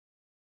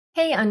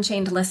Hey,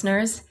 Unchained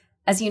listeners.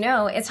 As you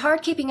know, it's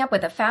hard keeping up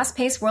with the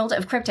fast-paced world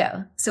of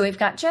crypto, so we've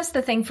got just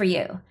the thing for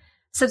you.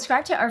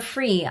 Subscribe to our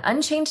free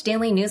Unchained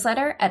daily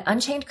newsletter at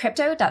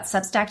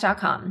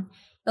unchainedcrypto.substack.com.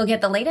 You'll get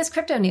the latest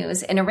crypto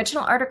news and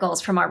original articles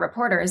from our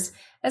reporters,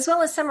 as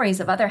well as summaries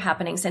of other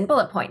happenings and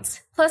bullet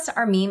points, plus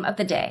our meme of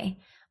the day,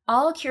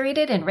 all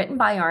curated and written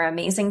by our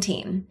amazing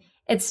team.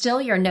 It's still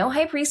your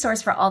no-hype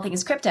resource for all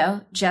things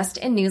crypto, just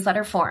in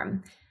newsletter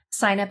form.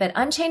 Sign up at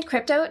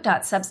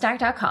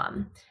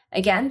unchainedcrypto.substack.com.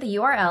 Again, the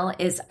URL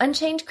is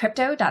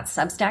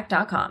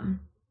unchainedcrypto.substack.com.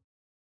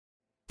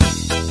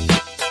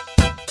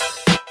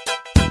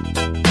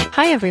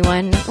 Hi,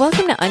 everyone.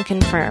 Welcome to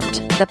Unconfirmed,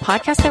 the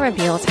podcast that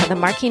reveals how the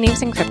marquee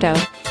names in crypto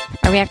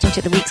are reacting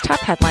to the week's top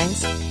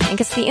headlines and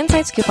gets the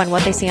inside scoop on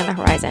what they see on the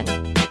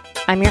horizon.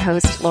 I'm your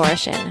host, Laura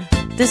Shin.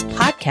 This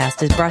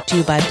podcast is brought to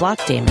you by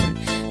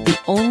Blockdaemon, the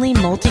only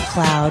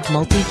multi-cloud,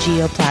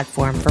 multi-geo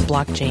platform for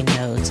blockchain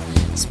nodes.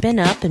 Spin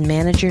up and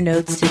manage your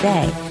nodes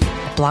today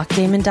at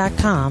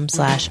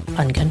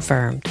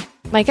blockdaemon.com/unconfirmed.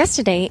 My guest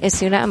today is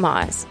Suna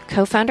Amaz,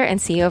 co-founder and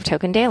CEO of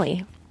Token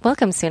Daily.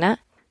 Welcome, Suna.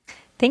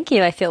 Thank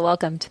you. I feel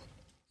welcomed.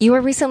 You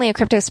were recently at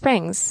Crypto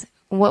Springs.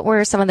 What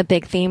were some of the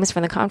big themes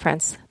from the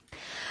conference?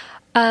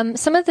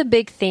 Some of the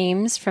big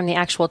themes from the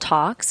actual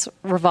talks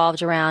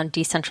revolved around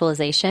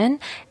decentralization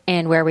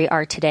and where we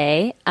are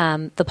today,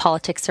 the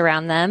politics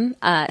around them,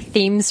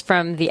 themes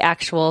from the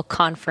actual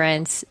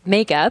conference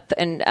makeup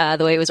and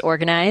the way it was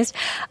organized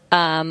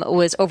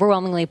was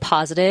overwhelmingly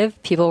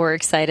positive. People were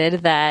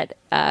excited that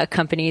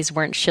companies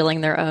weren't shilling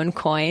their own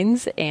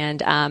coins,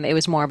 and it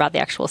was more about the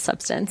actual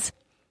substance.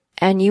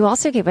 And you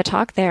also gave a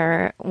talk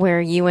there where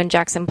you and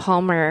Jackson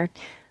Palmer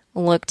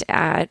looked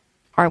at,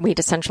 are we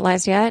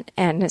decentralized yet?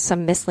 And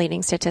some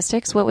misleading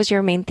statistics. What was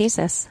your main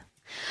thesis?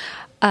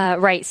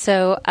 Right.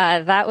 So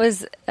that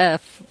was a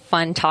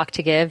fun talk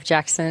to give.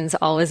 Jackson's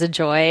always a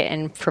joy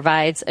and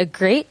provides a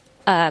great,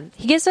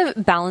 he gives a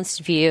balanced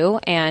view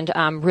and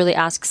really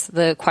asks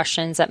the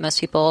questions that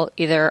most people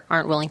either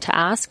aren't willing to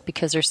ask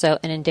because they're so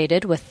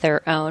inundated with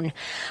their own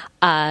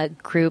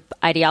group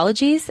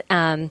ideologies.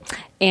 And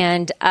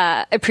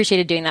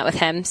appreciated doing that with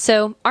him.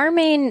 So our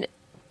main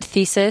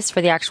thesis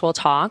for the actual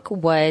talk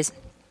was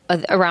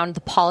around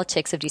the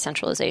politics of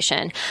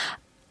decentralization.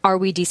 Are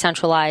we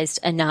decentralized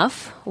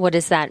enough? What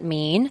does that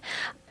mean?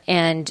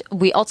 And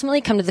we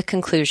ultimately come to the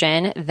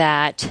conclusion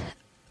that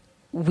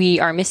we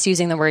are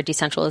misusing the word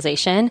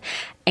decentralization,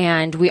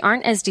 and we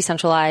aren't as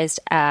decentralized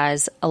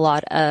as a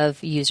lot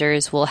of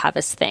users will have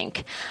us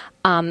think.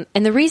 And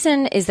the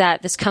reason is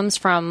that this comes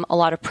from a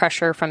lot of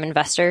pressure from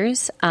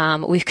investors.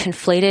 We've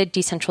conflated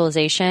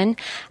decentralization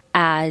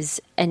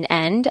as an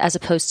end as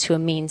opposed to a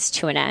means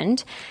to an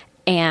end.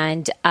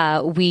 And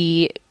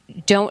we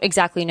don't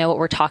exactly know what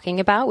we're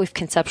talking about. We've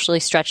conceptually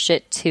stretched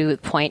it to the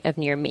point of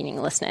near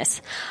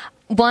meaninglessness.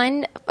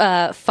 One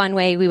fun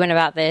way we went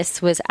about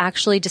this was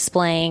actually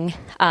displaying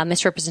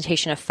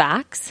misrepresentation of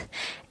facts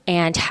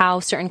and how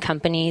certain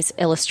companies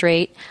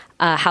illustrate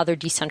how they're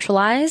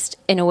decentralized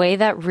in a way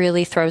that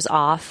really throws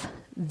off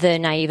the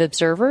naive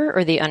observer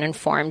or the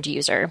uninformed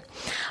user.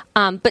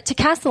 But to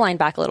cast the line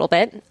back a little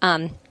bit,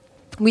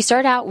 we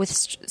started out with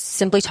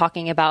simply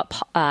talking about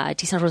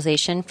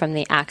decentralization from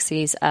the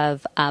axes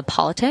of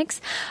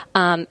politics.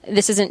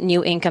 This isn't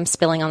new ink I'm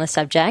spilling on the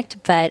subject,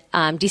 but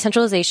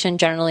decentralization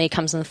generally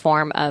comes in the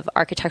form of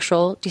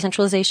architectural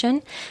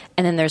decentralization,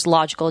 and then there's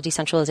logical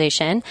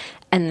decentralization,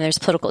 and then there's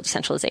political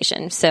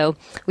decentralization. So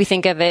we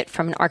think of it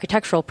from an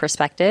architectural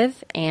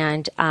perspective,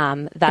 and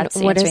that's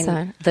what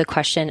answering the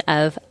question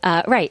of,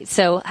 right,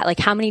 so like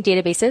how many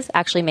databases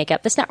actually make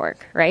up this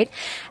network, right?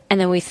 And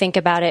then we think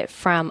about it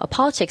from a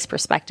politics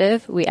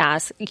perspective. We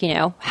ask,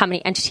 how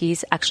many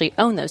entities actually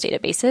own those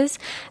databases?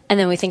 And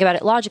then we think about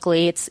it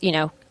logically. It's,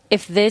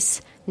 if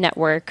this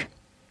network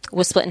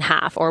was split in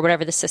half or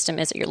whatever the system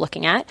is that you're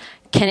looking at,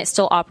 can it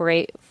still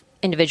operate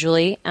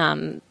individually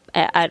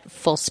at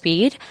full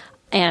speed?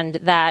 And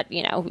that,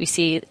 we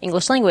see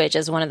English language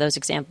as one of those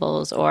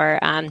examples, or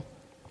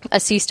a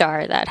sea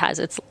star that has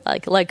its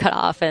leg cut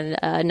off, and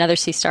another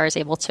sea star is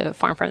able to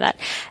farm from that.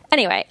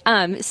 Anyway,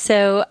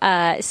 so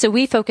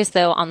we focus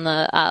though on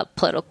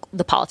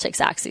the politics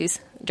axes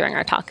during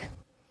our talk.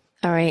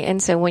 All right. And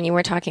so when you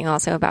were talking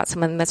also about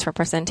some of the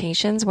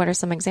misrepresentations, what are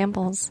some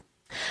examples?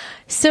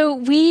 So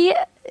we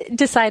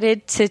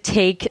decided to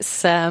take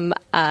some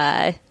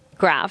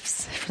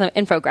graphs, some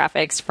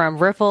infographics from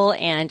Ripple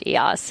and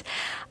EOS.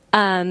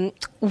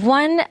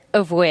 One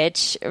of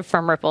which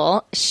from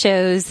Ripple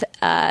shows,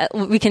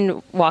 we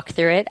can walk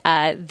through it.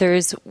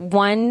 There's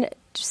one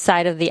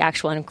side of the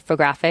actual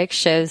infographic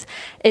shows,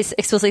 it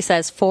explicitly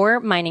says 4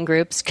 mining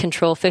groups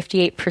control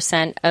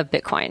 58% of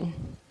Bitcoin.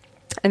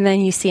 And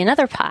then you see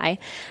another pie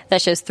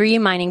that shows 3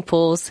 mining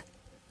pools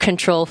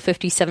control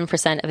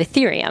 57% of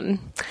Ethereum.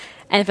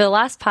 And for the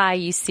last pie,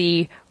 you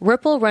see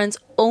Ripple runs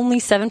only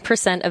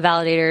 7% of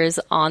validators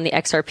on the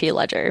XRP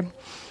ledger.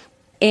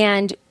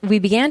 And we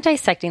began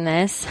dissecting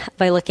this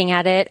by looking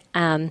at it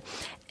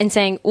and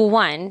saying, well,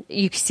 one,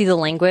 you can see the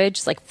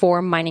language, like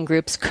for mining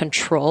groups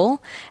control.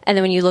 And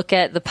then when you look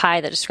at the pie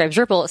that describes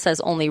Ripple, it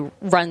says only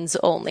runs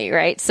only,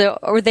 right? So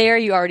or there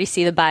you already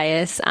see the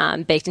bias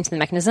baked into the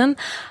mechanism.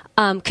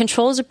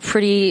 Control is a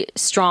pretty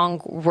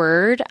strong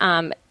word.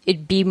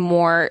 It'd be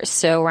more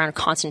so around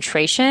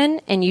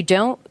concentration, and you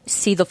don't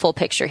see the full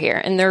picture here.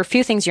 And there are a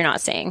few things you're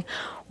not seeing.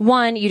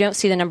 One, you don't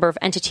see the number of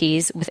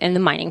entities within the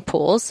mining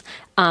pools,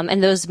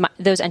 and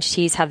those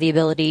entities have the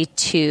ability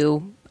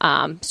to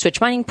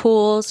switch mining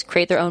pools,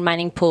 create their own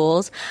mining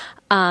pools,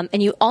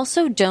 and you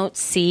also don't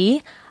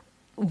see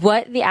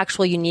what the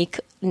actual unique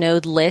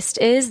node list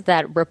is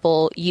that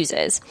Ripple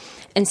uses.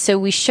 And so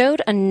we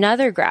showed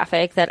another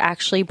graphic that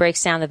actually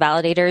breaks down the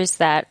validators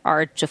that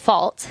are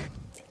default,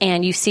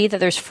 and you see that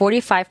there's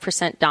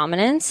 45%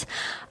 dominance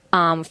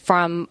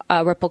from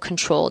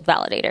Ripple-controlled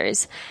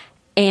validators.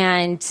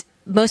 And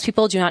most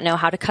people do not know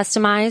how to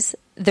customize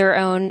their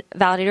own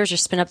validators or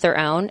spin up their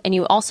own. And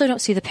you also don't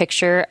see the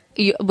picture.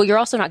 What you're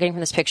also not getting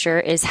from this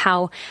picture is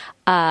how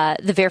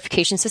the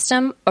verification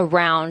system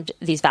around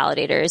these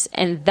validators.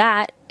 And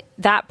that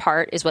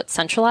part is what's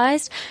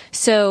centralized.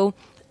 So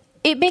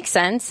it makes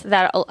sense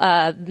that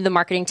the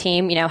marketing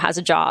team, has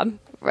a job.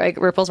 Right?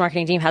 Ripple's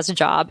marketing team has a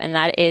job, and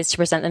that is to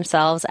present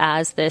themselves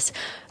as this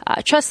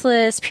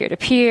trustless,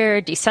 peer-to-peer,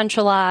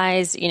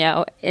 decentralized,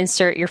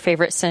 insert your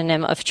favorite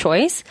synonym of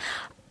choice.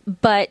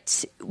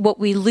 But what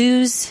we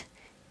lose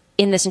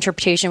in this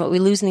interpretation, what we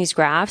lose in these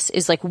graphs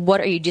is like, what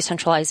are you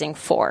decentralizing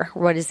for?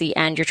 What is the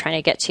end you're trying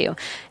to get to?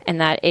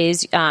 And that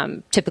is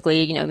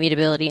typically,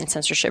 mutability and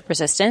censorship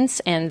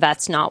resistance, and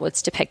that's not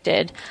what's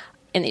depicted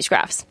in these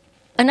graphs.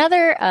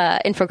 Another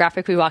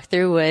infographic we walked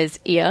through was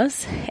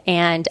EOS,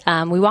 and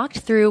we walked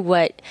through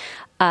what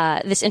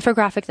this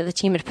infographic that the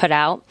team had put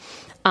out.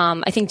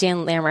 I think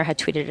Dan Larimer had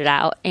tweeted it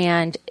out,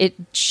 and it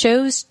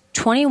shows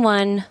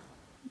 21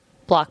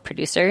 block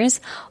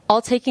producers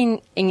all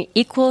taking an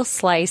equal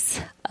slice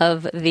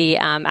of the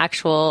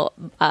actual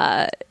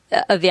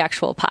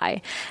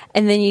pie.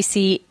 And then you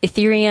see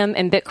Ethereum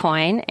and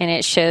Bitcoin, and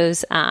it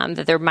shows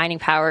that their mining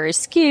power is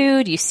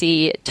skewed. You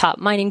see top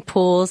mining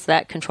pools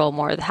that control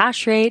more of the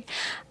hash rate,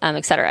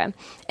 et cetera.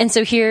 And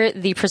so here,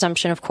 the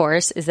presumption, of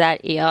course, is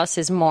that EOS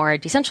is more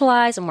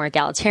decentralized and more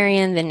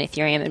egalitarian than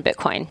Ethereum and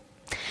Bitcoin.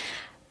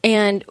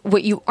 And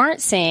what you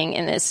aren't seeing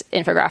in this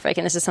infographic,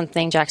 and this is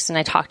something Jackson and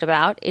I talked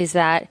about, is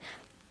that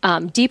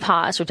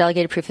DPoS, or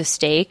delegated proof of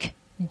stake,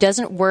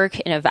 doesn't work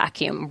in a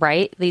vacuum,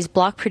 right? These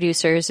block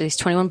producers, these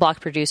 21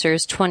 block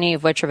producers, 20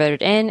 of which are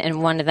voted in,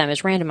 and one of them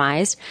is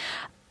randomized,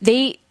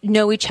 they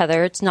know each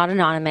other. It's not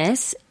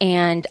anonymous,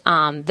 and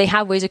they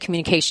have ways of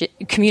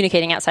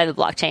communicating outside the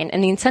blockchain.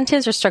 And the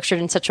incentives are structured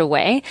in such a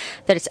way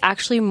that it's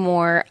actually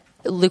more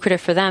lucrative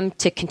for them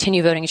to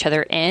continue voting each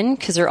other in,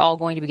 because they're all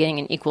going to be getting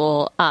an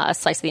equal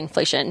slice of the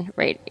inflation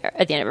rate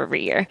at the end of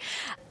every year.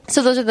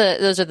 So those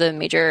are the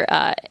major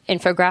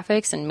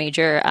infographics and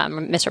major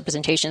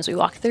misrepresentations we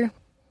walk through.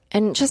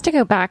 And just to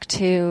go back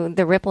to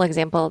the Ripple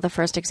example, the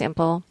first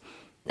example,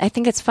 I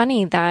think it's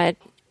funny that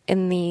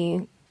in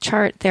the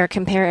chart they're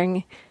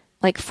comparing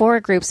like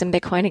 4 groups in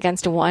Bitcoin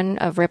against 1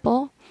 of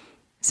Ripple.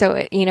 So,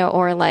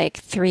 or like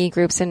 3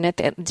 groups in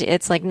it.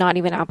 It's like not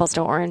even apples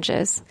to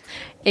oranges.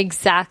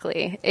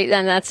 Exactly.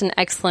 And that's an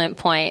excellent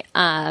point.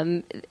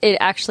 It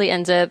actually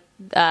ends up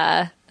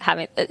they're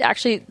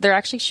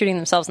actually shooting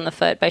themselves in the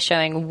foot by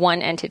showing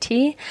one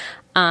entity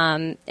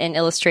and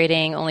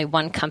illustrating only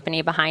one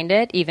company behind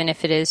it, even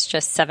if it is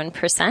just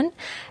 7%.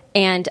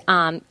 And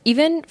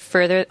even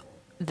further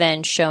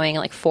than showing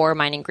like 4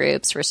 mining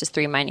groups versus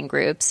 3 mining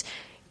groups,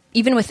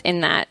 even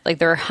within that, like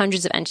there are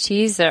hundreds of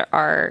entities that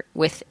are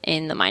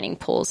within the mining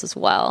pools as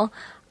well.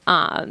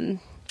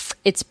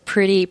 It's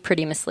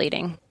pretty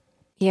misleading.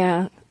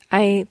 Yeah,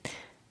 I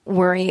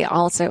worry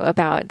also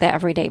about the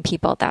everyday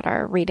people that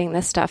are reading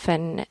this stuff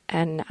and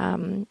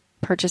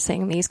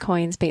purchasing these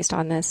coins based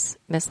on this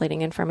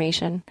misleading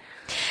information.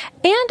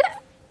 And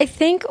I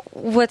think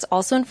what's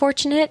also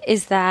unfortunate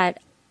is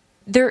that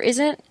there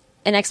isn't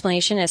an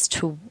explanation as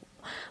to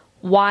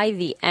why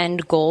the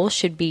end goal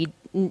should be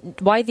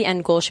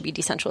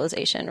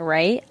decentralization,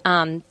 right?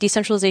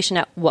 Decentralization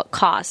at what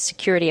cost,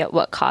 security at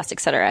what cost,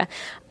 etc.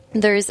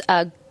 There's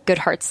a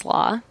Goodhart's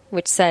law,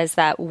 which says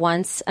that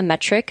once a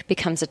metric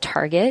becomes a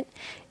target,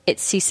 it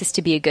ceases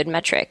to be a good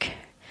metric.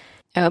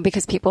 Oh,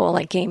 because people will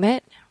like game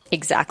it?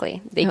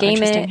 Exactly. They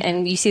game it,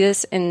 and you see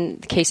this in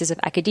the cases of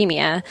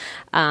academia,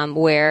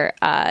 where,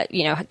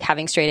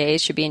 having straight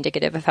A's should be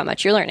indicative of how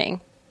much you're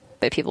learning.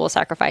 But people will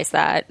sacrifice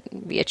that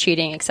via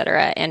cheating, et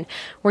cetera. And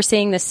we're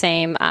seeing the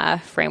same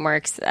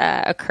frameworks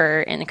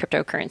occur in the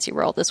cryptocurrency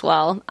world as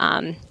well.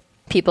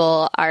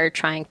 People are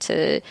trying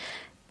to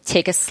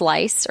take a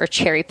slice or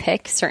cherry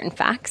pick certain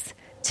facts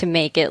to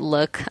make it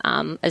look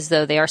as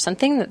though they are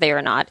something that they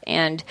are not.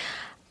 And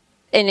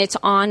it's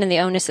on, and the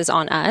onus is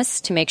on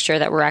us to make sure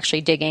that we're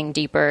actually digging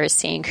deeper,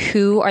 seeing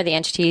who are the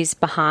entities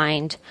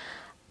behind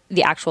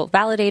the actual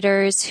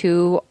validators,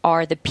 who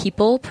are the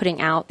people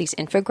putting out these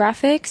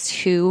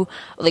infographics,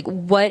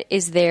 what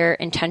is their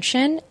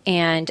intention,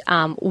 and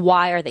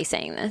why are they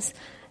saying this?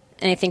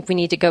 And I think we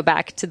need to go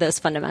back to those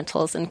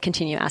fundamentals and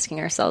continue asking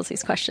ourselves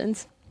these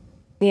questions.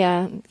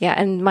 Yeah.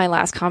 And my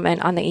last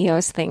comment on the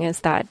EOS thing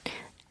is that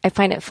I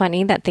find it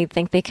funny that they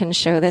think they can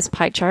show this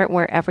pie chart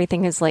where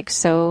everything is like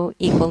so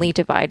equally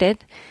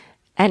divided,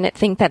 and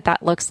think that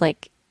that looks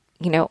like,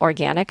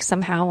 organic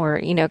somehow,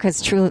 or,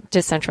 because true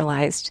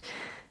decentralized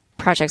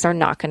projects are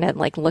not going to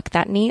like look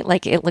that neat.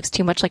 Like it looks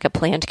too much like a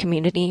planned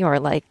community or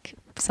like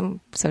some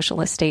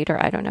socialist state,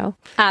 or I don't know.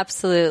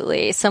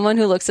 Absolutely. Someone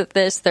who looks at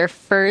this, their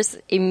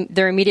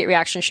immediate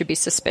reaction should be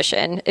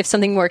suspicion. If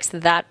something works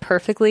that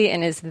perfectly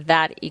and is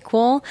that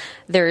equal,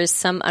 there is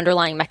some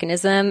underlying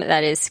mechanism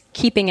that is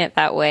keeping it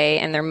that way,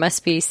 and there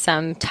must be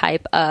some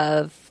type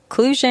of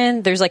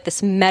collusion. There's like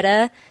this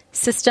meta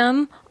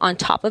system on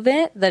top of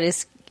it that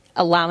is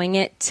allowing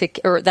it to,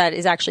 or that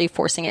is actually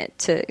forcing it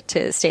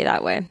to stay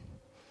that way.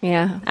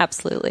 Yeah,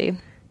 absolutely.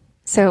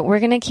 So we're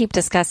going to keep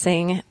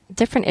discussing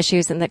different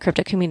issues in the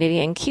crypto community,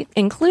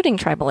 including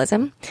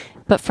tribalism.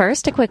 But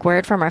first, a quick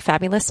word from our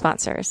fabulous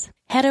sponsors.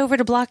 Head over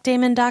to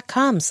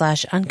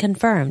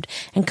blockdaemon.com/unconfirmed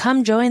and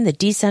come join the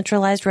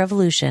decentralized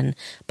revolution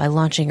by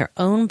launching your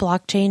own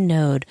blockchain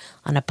node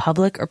on a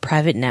public or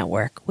private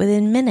network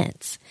within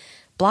minutes.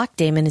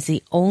 Blockdaemon is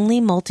the only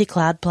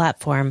multi-cloud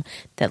platform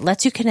that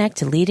lets you connect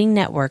to leading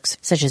networks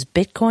such as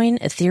Bitcoin,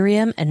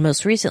 Ethereum, and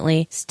most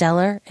recently,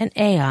 Stellar and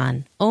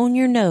Aeon. Own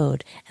your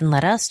node and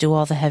let us do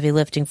all the heavy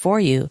lifting for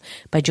you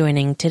by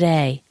joining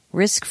today,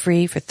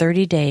 risk-free for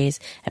 30 days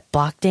at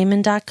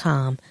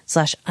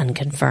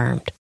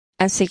blockdaemon.com/unconfirmed.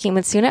 I'm speaking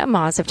with Suna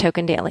Amaz of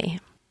Token Daily.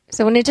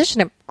 So in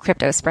addition to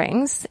Crypto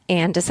Springs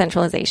and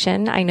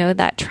decentralization, I know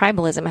that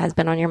tribalism has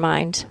been on your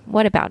mind.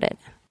 What about it?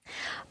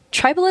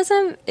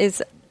 Tribalism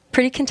is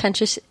pretty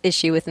contentious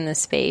issue within the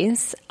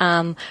space.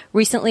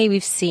 Recently,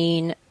 we've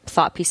seen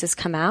thought pieces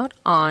come out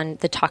on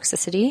the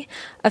toxicity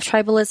of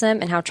tribalism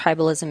and how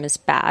tribalism is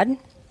bad.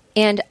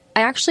 And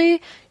I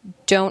actually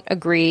don't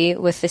agree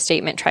with the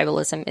statement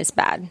tribalism is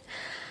bad.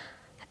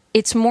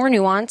 It's more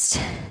nuanced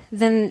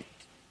than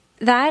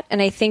that, and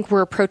I think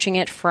we're approaching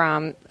it as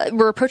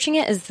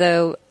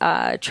though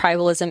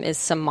tribalism is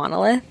some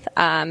monolith,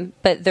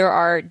 but there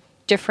are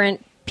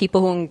different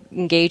people who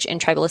engage in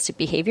tribalistic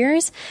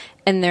behaviors,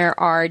 and there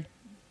are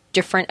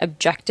different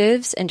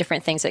objectives and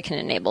different things that can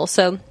enable.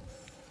 So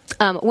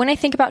when I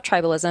think about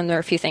tribalism, there are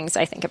a few things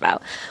I think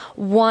about.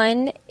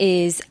 One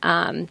is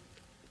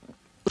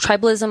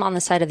tribalism on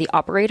the side of the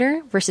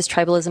operator versus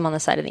tribalism on the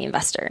side of the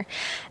investor.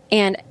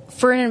 And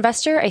for an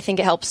investor, I think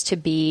it helps to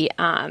be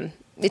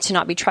to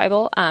not be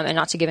tribal and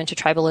not to give into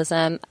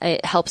tribalism.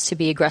 It helps to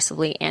be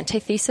aggressively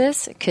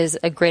antithesis, because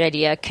a great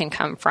idea can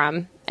come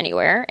from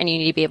anywhere, and you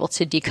need to be able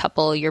to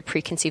decouple your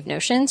preconceived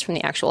notions from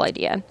the actual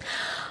idea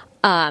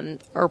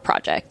or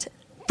project.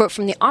 But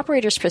from the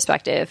operator's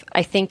perspective,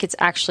 I think it's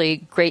actually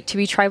great to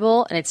be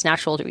tribal, and it's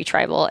natural to be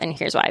tribal, and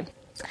here's why.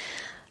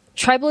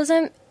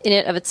 Tribalism in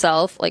and of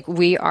itself, like,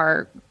 we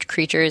are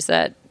creatures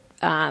that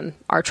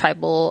are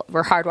tribal.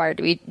 We're hardwired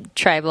to be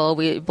tribal.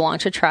 We belong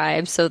to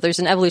tribes. So there's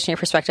an evolutionary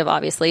perspective,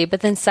 obviously. But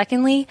then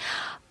secondly,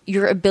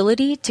 your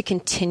ability to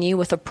continue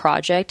with a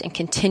project and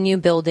continue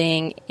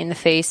building in the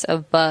face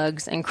of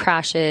bugs and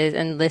crashes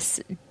and this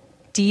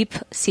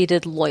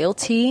deep-seated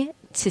loyalty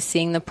to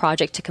seeing the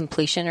project to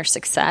completion or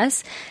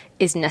success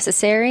is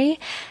necessary.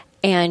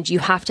 And you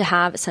have to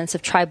have a sense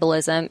of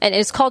tribalism. And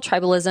it's called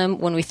tribalism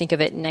when we think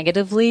of it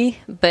negatively,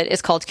 but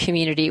it's called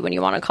community when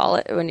you want to call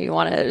it, when you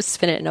want to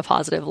spin it in a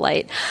positive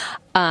light.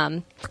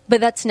 But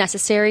that's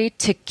necessary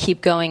to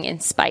keep going in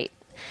spite.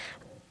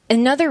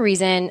 Another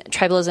reason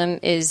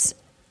tribalism is,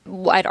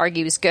 I'd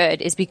argue, is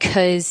good is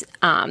because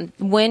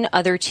when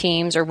other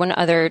teams or when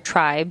other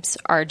tribes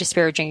are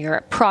disparaging your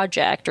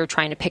project or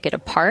trying to pick it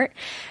apart,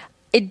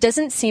 it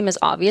doesn't seem as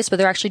obvious, but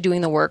they're actually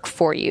doing the work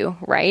for you,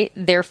 right?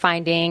 They're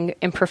finding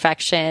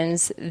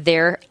imperfections.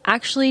 They're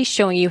actually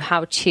showing you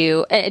how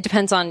to. It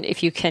depends on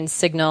if you can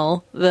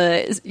signal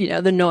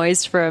the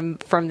noise from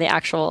the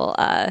actual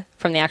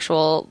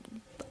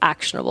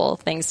actionable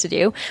things to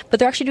do. But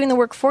they're actually doing the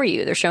work for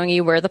you. They're showing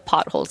you where the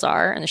potholes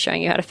are, and they're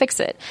showing you how to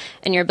fix it.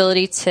 And your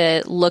ability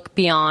to look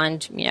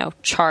beyond,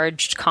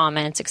 charged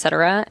comments,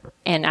 etc.,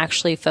 and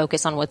actually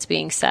focus on what's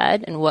being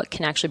said and what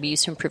can actually be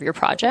used to improve your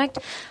project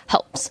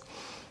helps.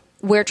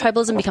 Where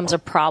tribalism becomes a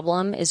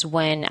problem is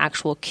when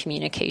actual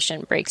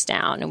communication breaks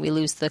down and we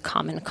lose the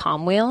common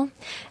comm wheel.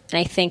 And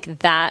I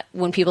think that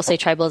when people say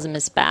tribalism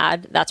is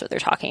bad, that's what they're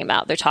talking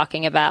about. They're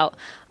talking about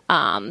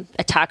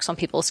attacks on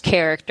people's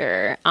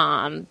character,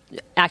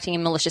 acting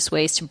in malicious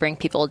ways to bring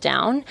people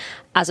down,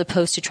 as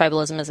opposed to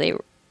tribalism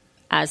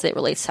as it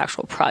relates to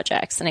actual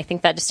projects. And I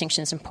think that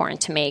distinction is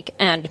important to make.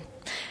 And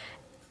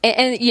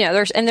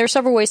there's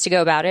several ways to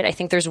go about it. I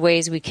think there's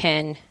ways we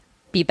can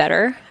be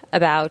better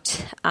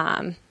about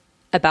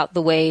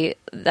the way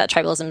that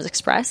tribalism is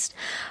expressed.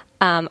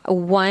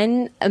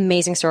 One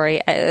amazing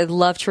story, I'd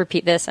love to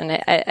repeat this, and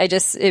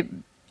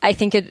I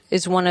think it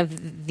is one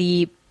of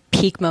the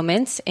peak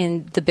moments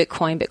in the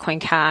Bitcoin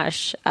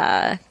Cash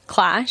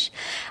clash,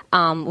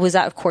 was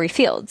that of Corey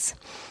Fields.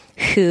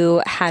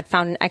 who had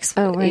found an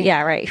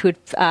who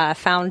had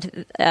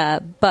found a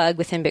bug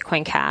within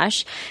Bitcoin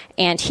Cash,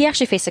 and he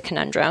actually faced a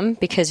conundrum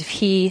because if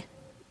he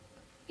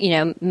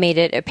made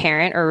it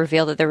apparent or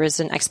revealed that there was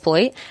an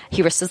exploit,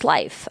 he risked his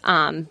life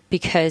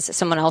because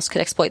someone else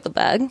could exploit the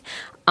bug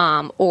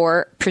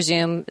or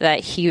presume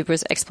that he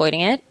was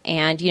exploiting it.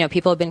 And,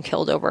 people have been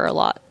killed over a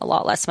lot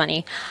less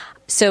money.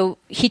 So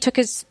he took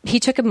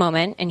a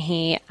moment and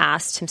he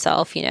asked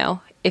himself,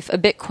 if a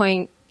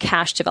Bitcoin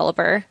Cash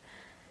developer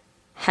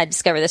had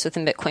discovered this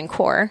within Bitcoin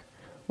Core,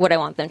 would I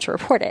want them to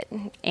report it?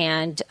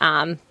 And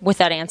with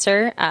that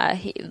answer,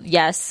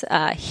 yes,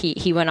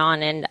 he went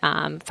on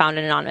and found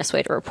an anonymous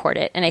way to report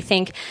it. And I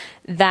think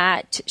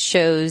that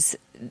shows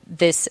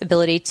this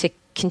ability to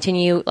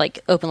continue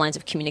open lines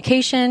of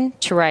communication,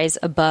 to rise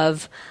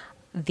above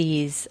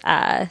these,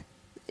 to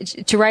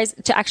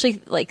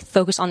actually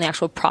focus on the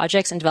actual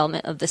projects and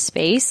development of the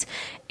space,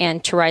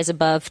 and to rise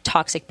above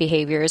toxic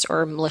behaviors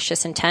or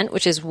malicious intent,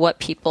 which is what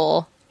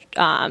people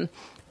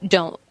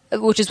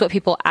which is what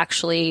people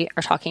actually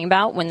are talking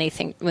about when they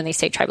say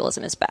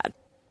tribalism is bad.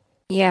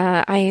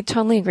 Yeah, I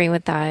totally agree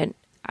with that.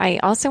 I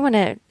also want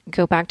to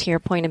go back to your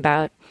point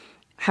about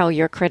how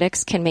your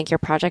critics can make your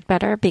project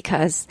better,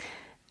 because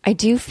I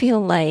do feel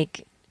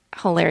like,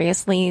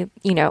 hilariously,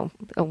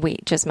 we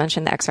just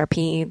mentioned the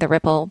XRP, the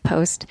Ripple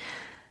post.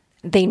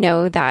 They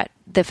know that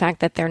the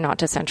fact that they're not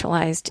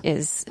decentralized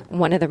is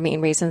one of the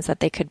main reasons that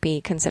they could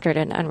be considered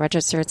an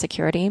unregistered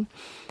security.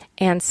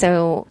 And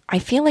so I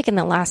feel like in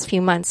the last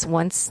few months,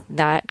 once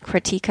that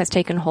critique has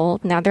taken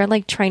hold, now they're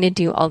trying to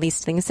do all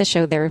these things to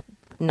show they're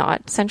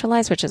not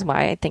centralized, which is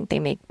why I think they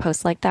make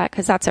posts like that,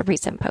 because that's a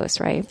recent post,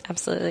 right?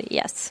 Absolutely,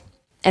 yes.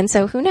 And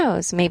so who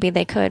knows? Maybe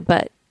they could.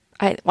 But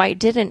I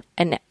did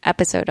an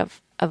episode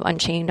of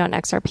Unchained on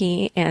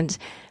XRP, and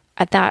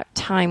at that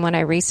time when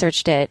I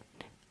researched it,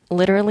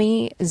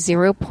 literally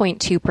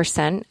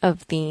 0.2%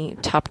 of the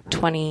top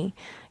 20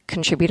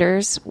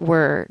 contributors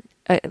were,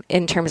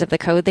 in terms of the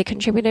code they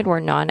contributed, were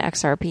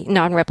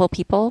non-Ripple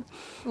people.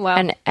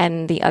 Wow.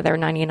 And the other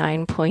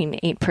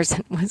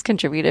 99.8% was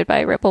contributed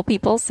by Ripple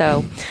people.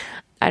 So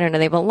I don't know,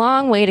 they have a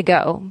long way to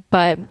go,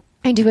 but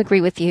I do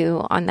agree with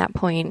you on that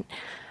point.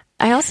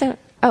 I also,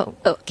 I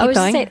was going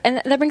to say,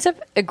 and that brings up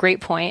a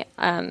great point.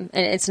 And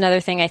it's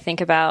another thing I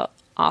think about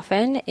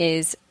often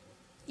is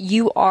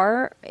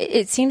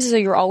it seems as though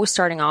you're always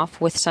starting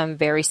off with some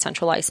very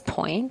centralized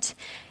point.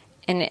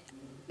 And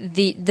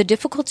the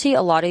difficulty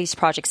a lot of these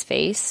projects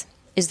face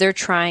is they're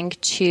trying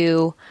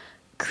to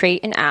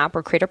create an app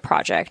or create a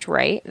project,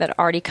 right, that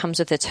already comes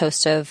with its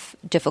host of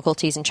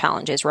difficulties and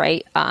challenges,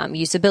 right?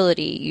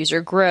 Usability, user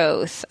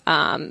growth,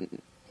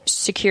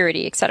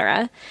 security,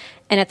 etc.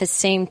 And at the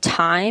same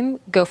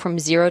time, go from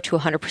 0 to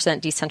 100%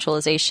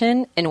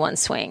 decentralization in one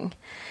swing.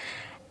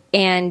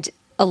 And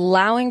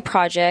allowing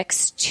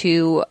projects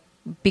to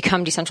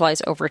become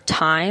decentralized over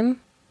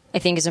time, I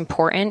think, is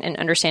important, and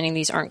understanding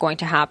these aren't going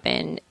to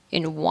happen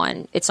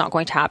it's not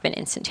going to happen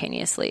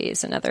instantaneously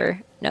is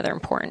another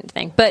important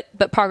thing.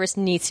 But progress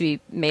needs to be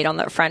made on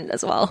that front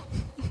as well.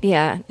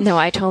 Yeah, no,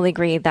 I totally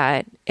agree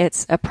that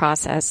it's a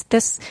process.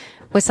 This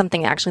was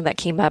something actually that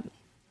came up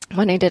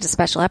when I did a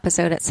special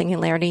episode at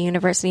Singularity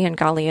University, and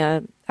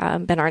Galia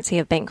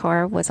Benartzi of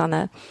Bancor was on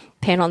the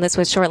panel. And this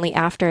was shortly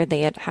after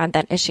they had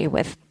that issue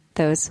with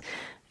those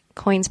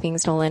coins being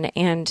stolen.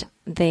 And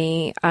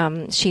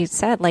she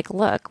said,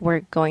 look,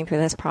 we're going through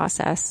this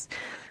process.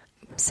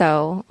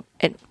 So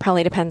it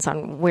probably depends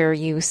on where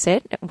you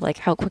sit,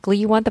 how quickly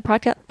you want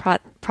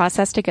the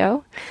process to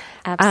go.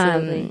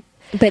 Absolutely.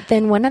 But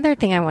then one other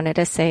thing I wanted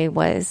to say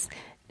was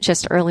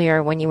just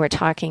earlier when you were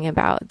talking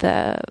about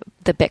the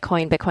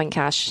Bitcoin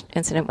Cash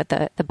incident with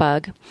the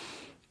bug.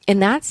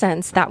 In that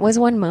sense, that was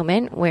one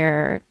moment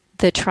where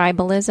the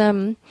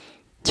tribalism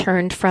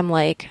turned from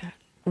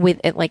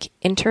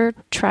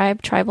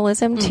inter-tribe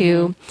tribalism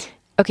to,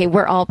 okay,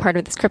 we're all part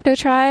of this crypto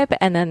tribe,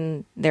 and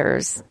then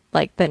there's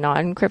the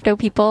non-crypto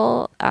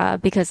people,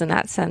 because in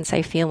that sense,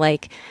 I feel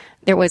like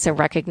there was a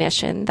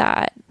recognition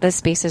that the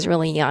space is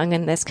really young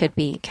and this could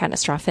be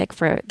catastrophic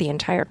for the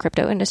entire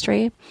crypto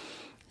industry.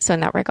 So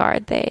in that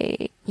regard,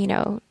 they,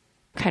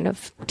 kind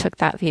of took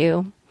that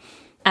view.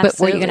 Absolutely. But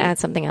were you going to add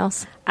something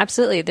else?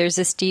 Absolutely. There's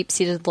this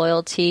deep-seated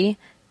loyalty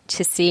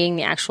to seeing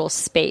the actual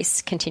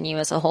space continue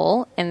as a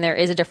whole. And there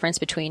is a difference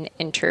between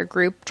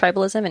intergroup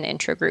tribalism and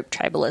intragroup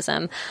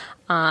tribalism.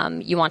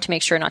 You want to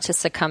make sure not to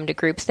succumb to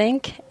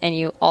groupthink, and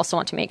you also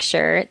want to make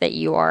sure that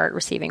you are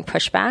receiving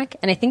pushback.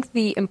 And I think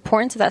the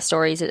importance of that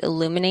story is it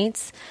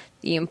illuminates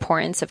the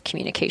importance of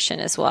communication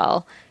as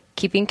well.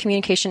 Keeping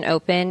communication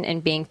open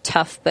and being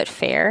tough but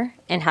fair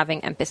and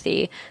having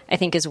empathy, I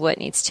think, is what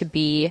needs to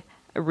be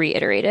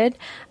reiterated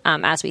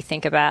as we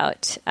think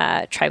about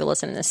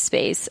tribalism in this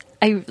space.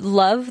 I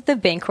love the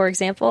Bancor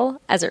example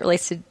as it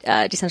relates to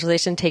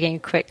decentralization, taking a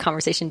quick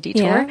conversation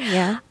detour.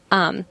 Yeah.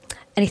 And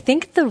I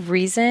think the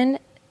reason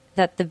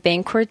that the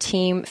Bancor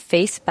team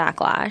faced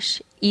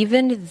backlash,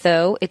 even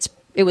though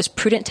it was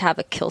prudent to have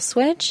a kill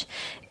switch,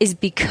 is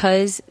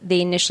because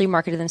they initially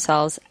marketed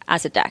themselves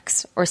as a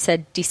DEX or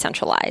said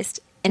decentralized.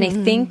 And I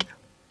think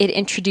it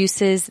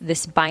introduces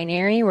this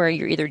binary where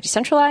you're either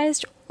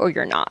decentralized or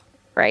you're not,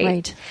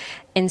 right?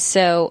 And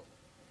so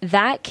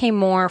that came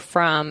more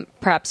from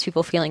perhaps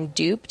people feeling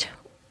duped,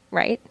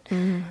 right?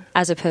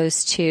 As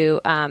opposed to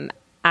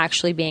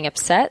actually being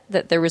upset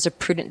that there was a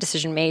prudent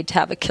decision made to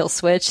have a kill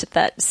switch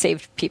that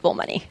saved people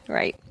money,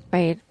 right?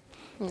 Right.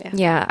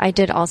 Yeah, I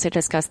did also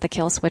discuss the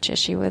kill switch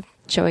issue with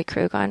Joey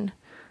Krug on,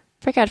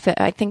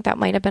 I think that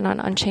might have been on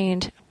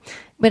Unchained.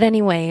 But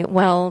anyway,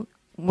 well,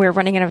 we're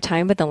running out of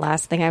time, but the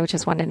last thing I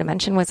just wanted to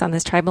mention was on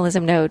this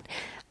tribalism note.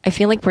 I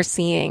feel like we're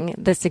seeing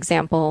this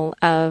example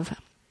of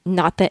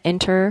not the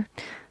intra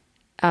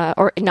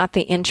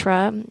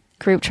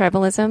group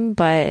tribalism,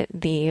 but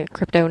the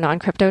crypto,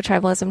 non-crypto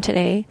tribalism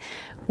today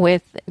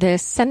with the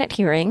Senate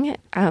hearing,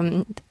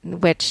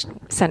 which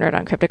centered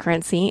on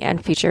cryptocurrency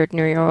and featured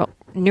Nouriel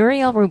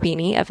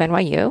Roubini of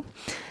NYU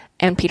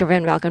and Peter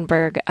Van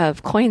Valkenburg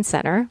of Coin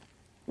Center.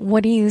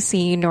 What do you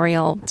see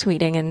Nouriel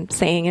tweeting and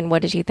saying, and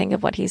what did you think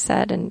of what he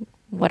said, and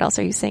what else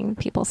are you seeing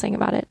people saying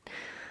about it?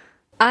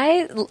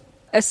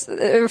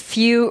 A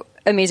few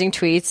amazing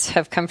tweets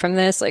have come from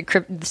this. Like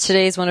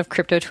today is one of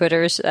crypto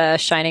Twitter's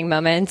shining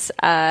moments.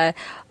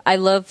 I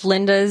love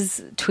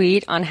Linda's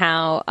tweet on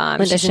how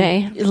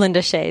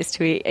Linda Shea's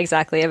tweet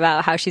exactly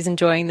about how she's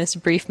enjoying this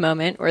brief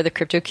moment where the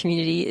crypto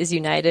community is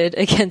united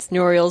against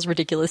Nouriel's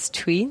ridiculous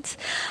tweets.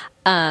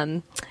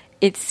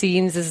 It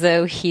seems as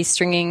though he's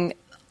stringing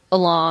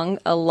along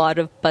a lot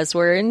of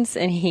buzzwords,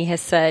 and he has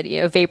said,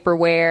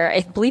 vaporware. I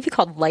believe he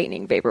called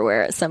lightning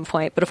vaporware at some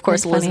point, but of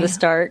course Elizabeth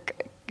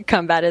Stark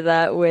combated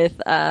that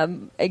with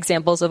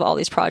examples of all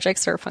these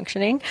projects that are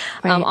functioning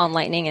on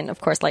Lightning, and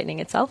of course Lightning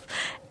itself.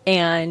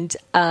 And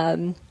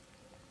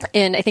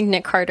I think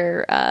Nick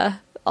Carter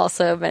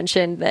also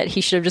mentioned that he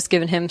should have just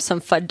given him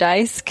some FUD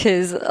dice,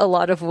 because a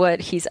lot of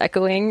what he's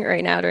echoing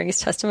right now during his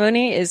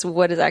testimony is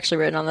what is actually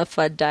written on the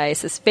FUD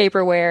dice. It's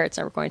vaporware. It's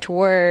never going to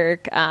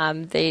work.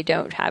 They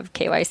don't have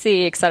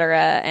KYC, et cetera.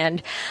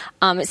 And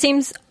it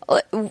seems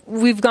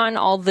we've gotten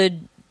all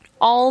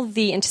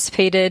the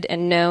anticipated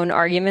and known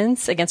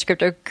arguments against the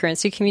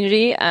cryptocurrency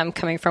community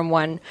coming from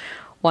one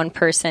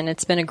person.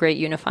 It's been a great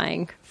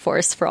unifying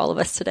force for all of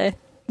us today.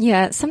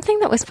 Yeah, something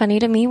that was funny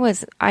to me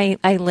was I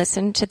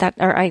listened to that,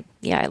 I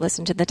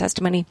listened to the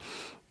testimony,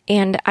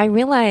 and I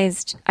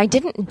realized I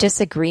didn't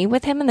disagree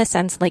with him in the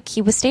sense, like,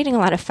 he was stating a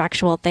lot of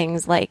factual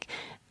things like,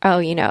 oh,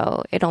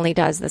 it only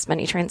does this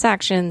many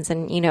transactions,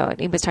 and,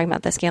 he was talking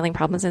about the scaling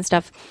problems and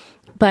stuff.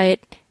 But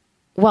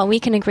while we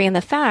can agree on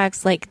the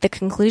facts, like, the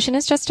conclusion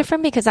is just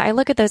different, because I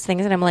look at those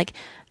things and I'm like,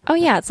 oh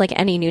yeah, it's like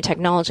any new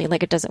technology.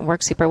 Like, it doesn't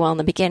work super well in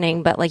the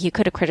beginning, but like, you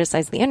could have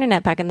criticized the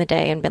internet back in the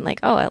day and been like,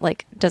 oh, it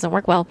like doesn't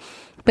work well.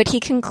 But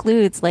he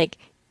concludes like,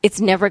 it's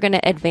never going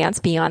to advance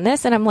beyond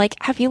this. And I'm like,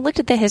 have you looked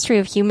at the history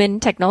of human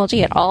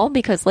technology at all?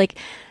 Because like,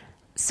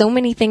 so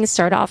many things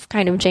start off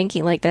kind of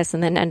janky like this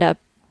and then end up,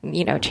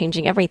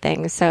 changing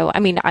everything. So,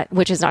 I mean,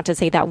 which is not to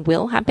say that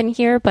will happen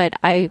here, but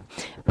I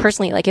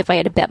personally, like, if I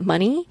had to bet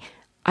money,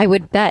 I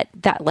would bet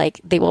that like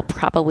they will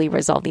probably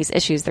resolve these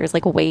issues. There's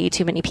like way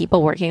too many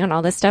people working on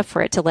all this stuff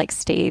for it to like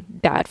stay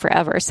bad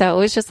forever. So it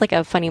was just like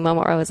a funny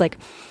moment where I was like,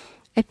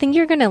 I think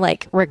you're going to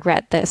like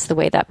regret this the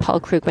way that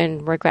Paul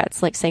Krugman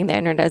regrets like saying the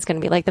internet is going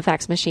to be like the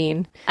fax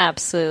machine.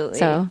 Absolutely.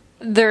 So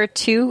there are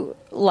two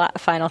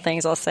final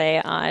things I'll say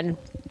on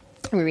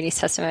Roubini's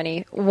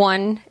testimony.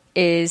 One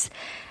is,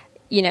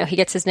 he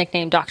gets his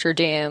nickname Dr.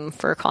 Doom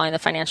for calling the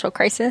financial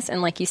crisis.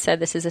 And like you said,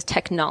 this is a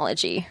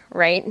technology,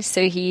 right?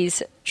 So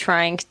he's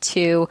trying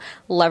to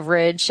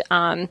leverage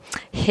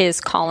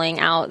his calling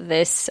out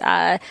this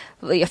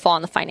fall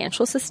in the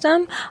financial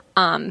system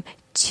and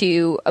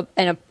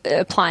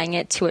applying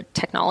it to a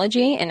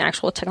technology and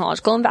actual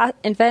technological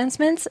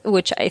advancements,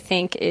 which I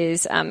think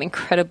is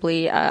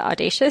incredibly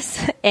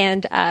audacious.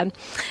 And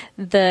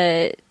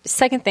the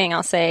second thing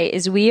I'll say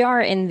is we are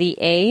in the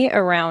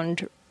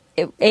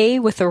A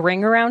with a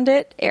ring around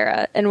it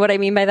era. And what I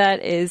mean by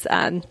that is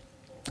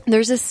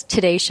there's this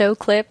Today Show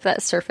clip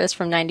that surfaced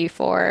from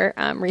 '94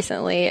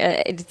 recently.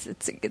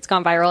 It's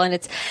gone viral, and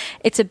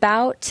it's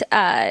about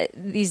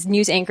these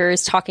news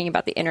anchors talking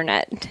about the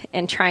internet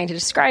and trying to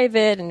describe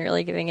it and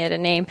really giving it a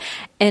name.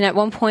 And at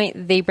one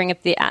point, they bring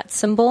up the @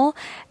 symbol,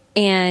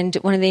 and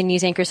one of the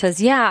news anchors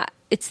says, "Yeah,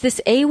 it's this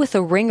A with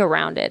a ring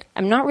around it.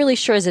 I'm not really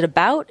sure. Is it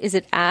about? Is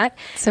it at?"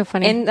 So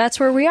funny. And that's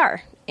where we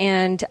are.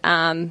 And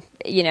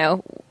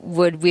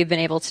would we have been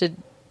able to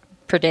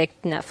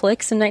predict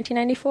Netflix in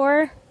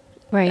 1994?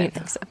 Right. I don't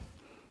think so.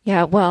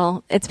 Yeah,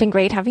 well, it's been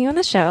great having you on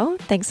the show.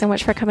 Thanks so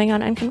much for coming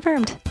on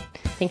Unconfirmed.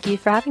 Thank you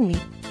for having me.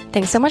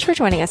 Thanks so much for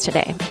joining us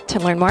today. To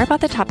learn more about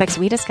the topics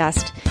we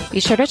discussed, be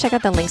sure to check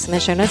out the links in the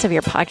show notes of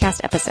your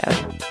podcast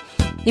episode.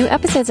 New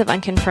episodes of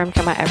Unconfirmed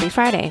come out every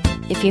Friday.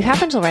 If you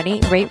haven't already,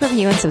 rate,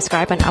 review, and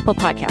subscribe on Apple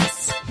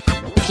Podcasts.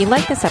 If you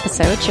like this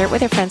episode, share it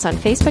with your friends on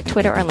Facebook,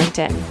 Twitter, or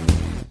LinkedIn.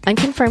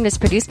 Unconfirmed is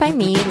produced by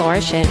me, Laura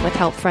Shin, with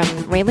help from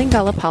Raylene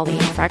Bellapoli,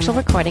 Fractal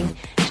Recording,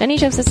 Jenny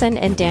Josephson,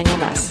 and Daniel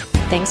Nuss.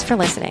 Thanks for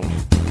listening.